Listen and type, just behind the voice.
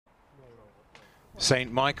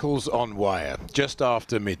St Michael's on Wyre, just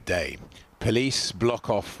after midday. Police block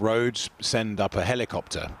off roads, send up a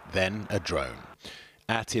helicopter, then a drone.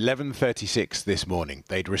 At 11:36 this morning,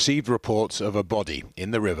 they'd received reports of a body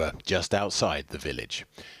in the river just outside the village.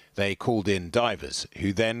 They called in divers,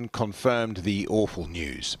 who then confirmed the awful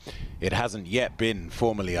news. It hasn't yet been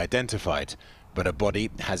formally identified, but a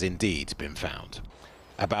body has indeed been found.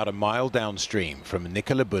 About a mile downstream from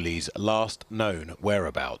Nicola Bulley's last known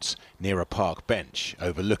whereabouts, near a park bench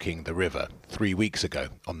overlooking the river, 3 weeks ago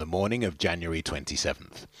on the morning of January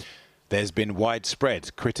 27th. There's been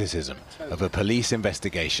widespread criticism of a police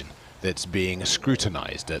investigation that's being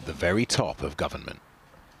scrutinised at the very top of government.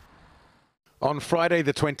 On Friday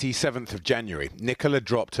the 27th of January, Nicola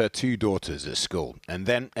dropped her 2 daughters at school and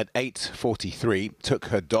then at 8:43 took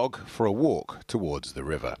her dog for a walk towards the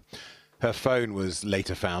river. Her phone was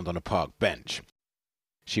later found on a park bench.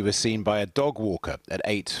 She was seen by a dog walker at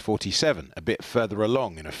 8:47, a bit further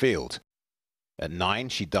along in a field. At 9,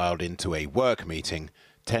 she dialed into a work meeting.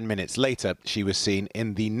 10 minutes later, she was seen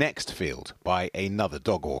in the next field by another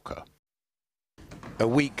dog walker. A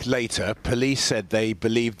week later, police said they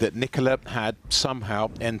believed that Nicola had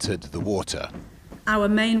somehow entered the water. Our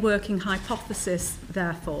main working hypothesis,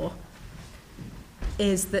 therefore,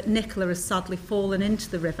 is that Nicola has sadly fallen into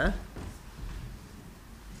the river,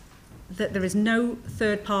 that there is no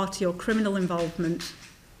third party or criminal involvement,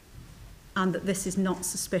 and that this is not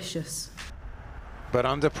suspicious. But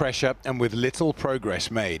under pressure and with little progress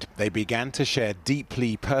made, they began to share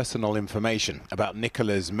deeply personal information about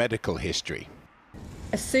Nicola's medical history.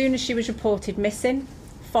 As soon as she was reported missing,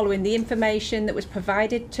 following the information that was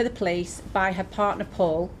provided to the police by her partner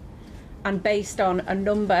Paul, and based on a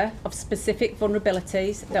number of specific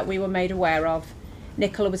vulnerabilities that we were made aware of,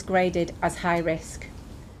 Nicola was graded as high risk.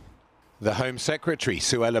 The Home Secretary,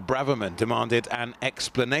 Suella Braverman, demanded an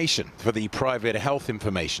explanation for the private health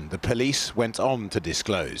information the police went on to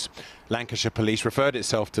disclose. Lancashire Police referred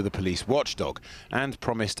itself to the police watchdog and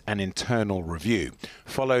promised an internal review,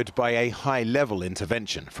 followed by a high-level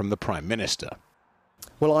intervention from the Prime Minister.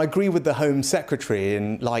 Well, I agree with the Home Secretary,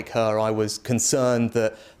 and like her, I was concerned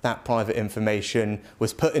that that private information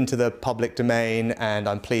was put into the public domain, and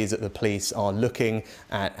I'm pleased that the police are looking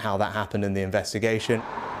at how that happened in the investigation.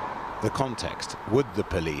 The context: would the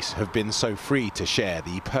police have been so free to share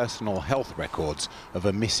the personal health records of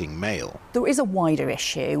a missing male? There is a wider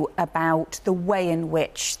issue about the way in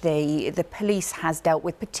which the police has dealt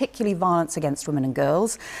with particularly violence against women and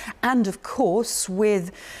girls, and of course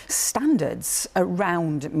with standards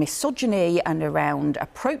around misogyny and around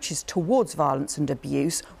approaches towards violence and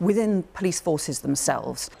abuse within police forces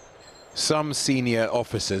themselves. Some senior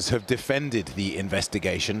officers have defended the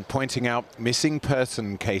investigation, pointing out missing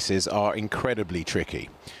person cases are incredibly tricky.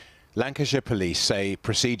 Lancashire Police say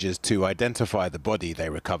procedures to identify the body they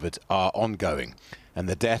recovered are ongoing, and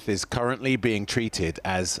the death is currently being treated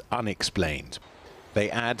as unexplained.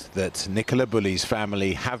 They add that Nicola Bulley's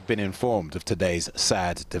family have been informed of today's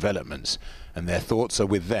sad developments, and their thoughts are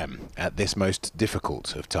with them at this most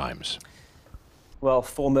difficult of times. Well,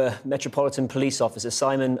 former Metropolitan Police Officer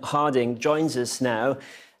Simon Harding joins us now.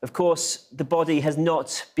 Of course, the body has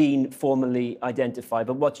not been formally identified,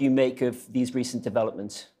 but what do you make of these recent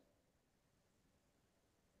developments?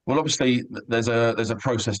 Well, obviously, there's a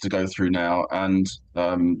process to go through now, and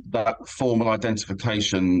that formal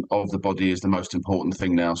identification of the body is the most important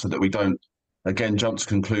thing now, so that we don't, again, jump to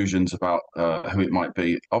conclusions about who it might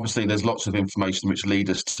be. Obviously, there's lots of information which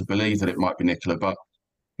lead us to believe that it might be Nicola, but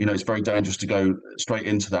you know, it's very dangerous to go straight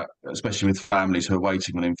into that, especially with families who are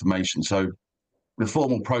waiting on information. So the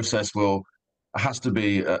formal process has to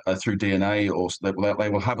be through DNA, or they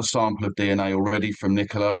will have a sample of DNA already from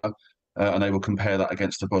Nicola, and they will compare that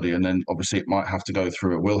against the body. And then obviously it will have to go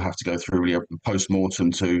through really a post-mortem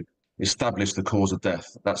to establish the cause of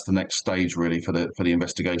death. That's the next stage really for the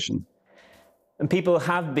investigation. And people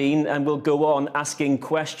have been and will go on asking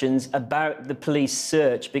questions about the police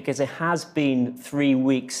search, because it has been 3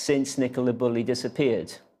 weeks since Nicola Bulley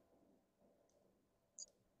disappeared.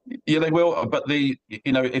 Yeah, they will. But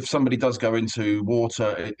if somebody does go into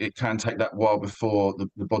water, it can take that while before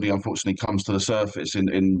the body unfortunately comes to the surface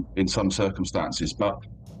in some circumstances. But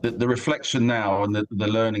the reflection now and the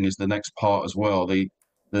learning is the next part as well.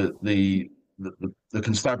 The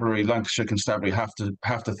constabulary, Lancashire Constabulary,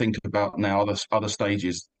 have to think about now other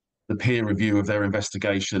stages, the peer review of their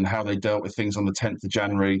investigation, how they dealt with things on the 10th of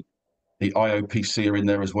January. The IOPC are in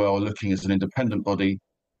there as well, looking as an independent body.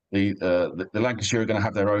 The Lancashire are going to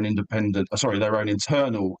have their own their own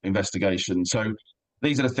internal investigation. So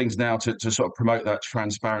these are the things now to sort of promote that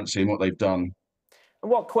transparency in what they've done.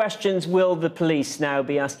 What questions will the police now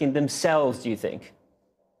be asking themselves, do you think?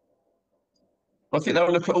 I think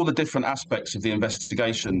they'll look at all the different aspects of the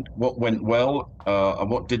investigation, what went well and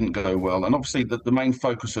what didn't go well. And obviously the main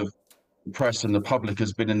focus of the press and the public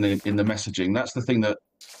has been in the messaging. That's the thing that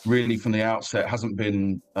really from the outset hasn't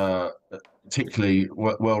been particularly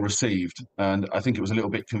well received. And I think it was a little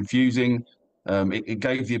bit confusing. It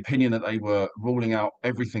gave the opinion that they were ruling out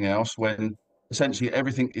everything else when essentially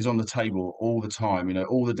everything is on the table all the time. You know,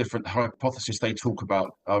 all the different hypotheses they talk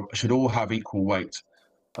about should all have equal weight.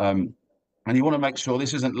 And you want to make sure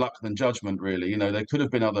this isn't luck than judgment, really. You know, there could have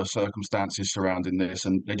been other circumstances surrounding this,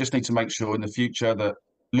 and they just need to make sure in the future that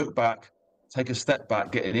look back, take a step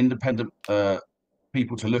back, get an independent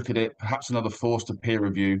people to look at it, perhaps another force to peer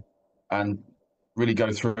review, and really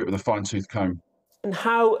go through it with a fine-tooth comb. And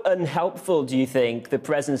how unhelpful do you think the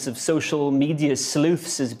presence of social media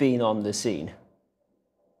sleuths has been on the scene?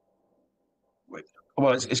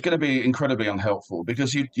 Well, it's going to be incredibly unhelpful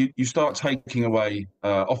because you start taking away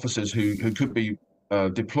officers who could be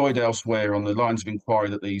deployed elsewhere on the lines of inquiry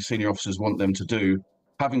that the senior officers want them to do,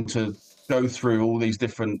 having to go through all these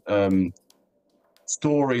different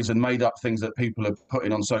stories and made up things that people are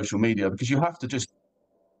putting on social media, because you have to just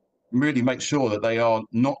really make sure that they are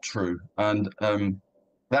not true, and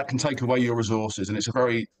that can take away your resources. And it's a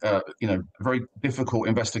very very difficult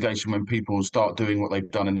investigation when people start doing what they've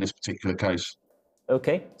done in this particular case.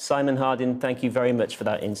 Okay, Simon Harding, thank you very much for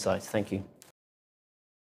that insight. Thank you.